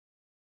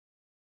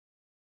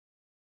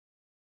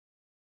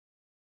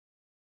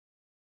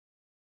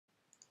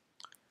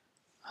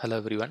Hello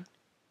everyone.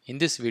 In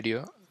this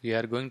video, we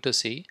are going to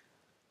see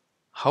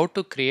how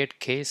to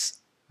create case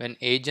when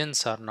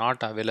agents are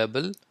not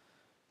available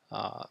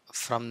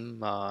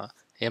from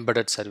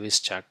embedded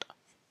service chat.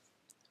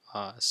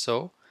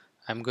 So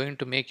I'm going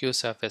to make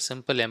use of a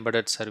simple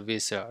embedded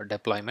service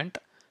deployment,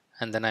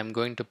 and then I'm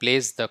going to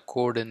place the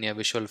code in a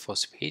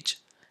Visualforce page,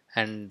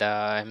 and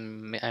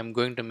I'm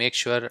going to make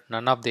sure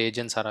none of the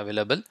agents are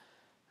available.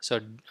 So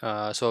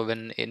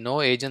when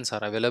no agents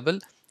are available,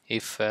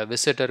 if a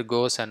visitor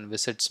goes and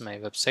visits my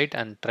website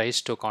and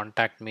tries to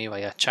contact me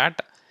via chat,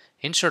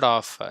 instead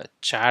of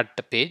chat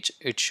page,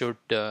 it should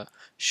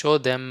show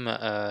them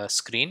a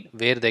screen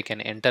where they can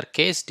enter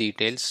case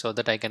details so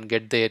that I can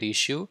get their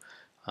issue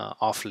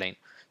offline.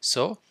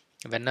 So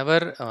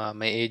whenever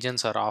my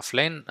agents are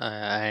offline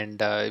and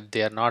if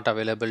they are not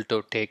available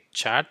to take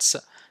chats,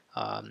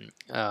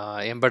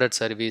 embedded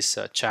service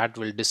chat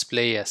will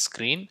display a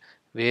screen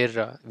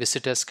where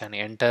visitors can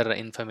enter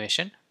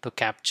information to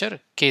capture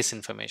case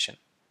information.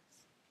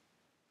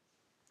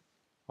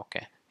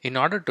 Okay, in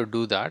order to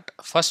do that,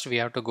 first we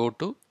have to go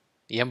to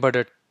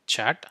embedded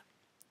chat,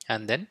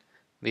 and then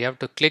we have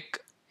to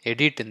click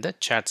edit in the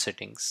chat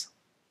settings.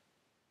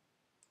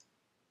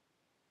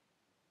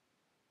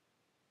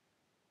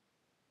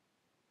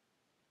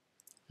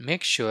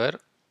 Make sure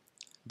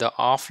the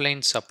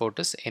offline support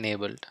is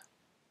enabled.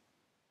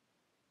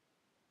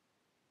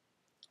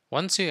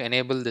 Once you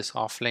enable this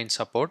offline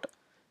support,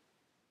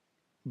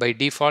 by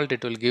default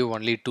it will give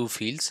only two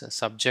fields,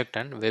 subject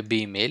and web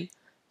email.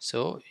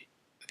 So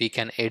we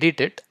can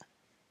edit it,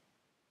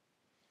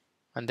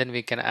 and then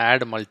we can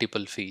add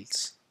multiple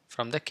fields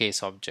from the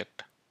case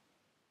object.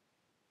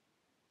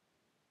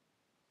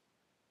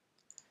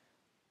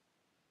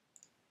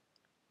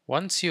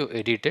 Once you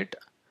edit it,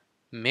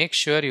 make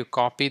sure you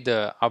copy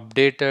the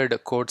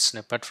updated code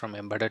snippet from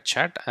embedded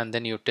chat and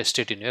then you test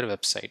it in your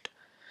website.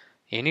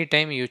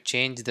 Anytime you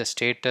change the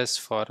status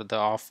for the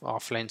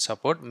offline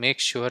support, make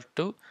sure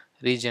to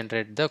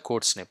regenerate the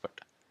code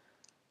snippet.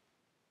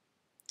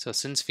 So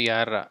since we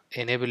are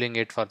enabling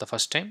it for the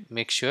first time,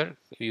 make sure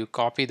you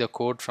copy the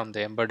code from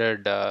the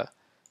embedded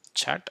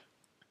chat,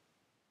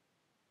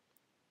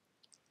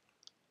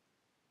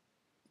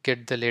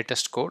 get the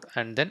latest code,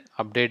 and then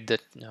update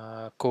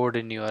the code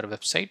in your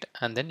website,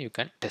 and then you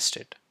can test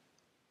it.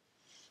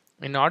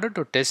 In order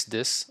to test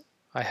this,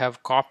 I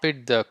have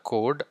copied the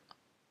code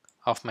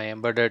of my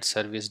embedded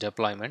service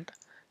deployment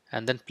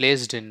and then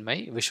placed in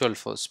my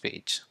Visualforce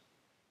page.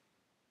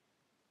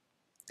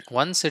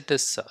 Once it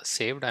is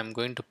saved, I'm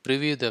going to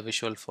preview the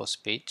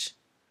Visualforce page.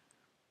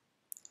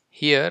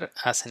 Here,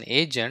 as an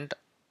agent,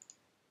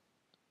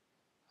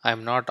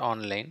 I'm not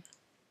online,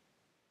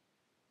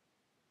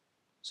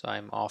 so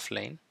I'm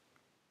offline.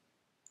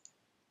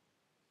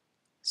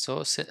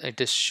 So it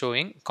is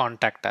showing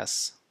contact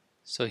us.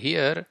 So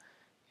here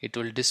it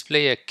will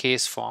display a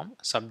case form,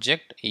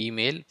 subject,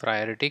 email,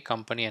 priority,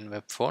 company and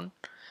web phone.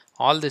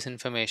 All this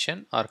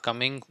information are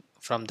coming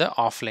from the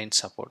offline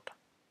support.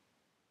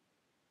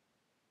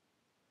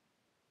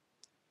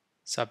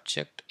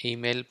 Subject,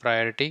 email,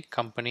 priority,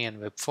 company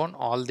and web phone,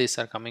 all these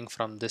are coming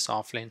from this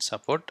offline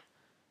support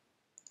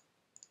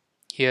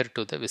here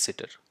to the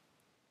visitor.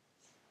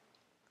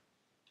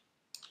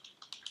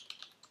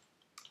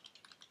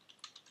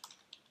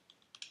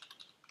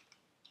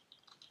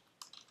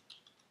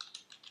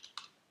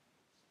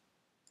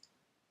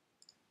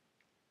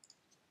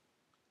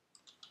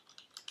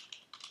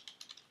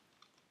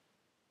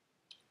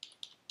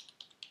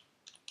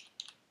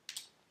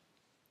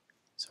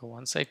 So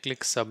once I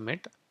click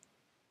submit,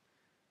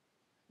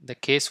 the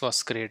case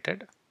was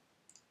created.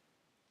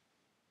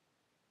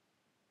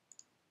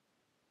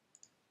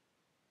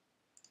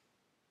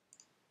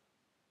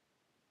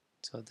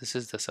 So this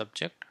is the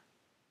subject.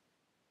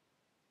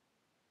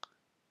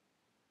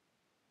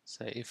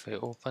 So if I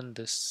open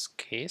this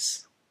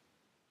case,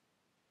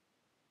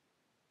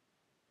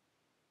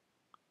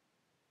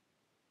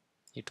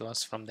 it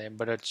was from the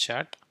embedded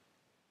chat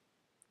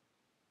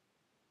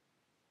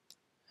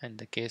and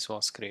the case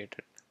was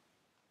created.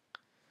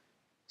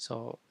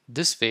 So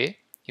this way,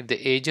 if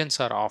the agents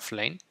are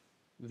offline,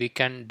 we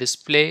can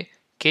display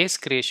case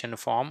creation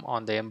form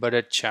on the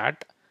embedded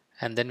chat,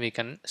 and then we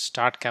can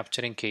start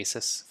capturing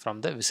cases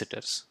from the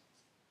visitors.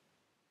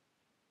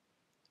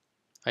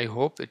 I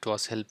hope it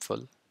was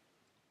helpful.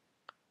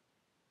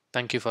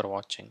 Thank you for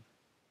watching.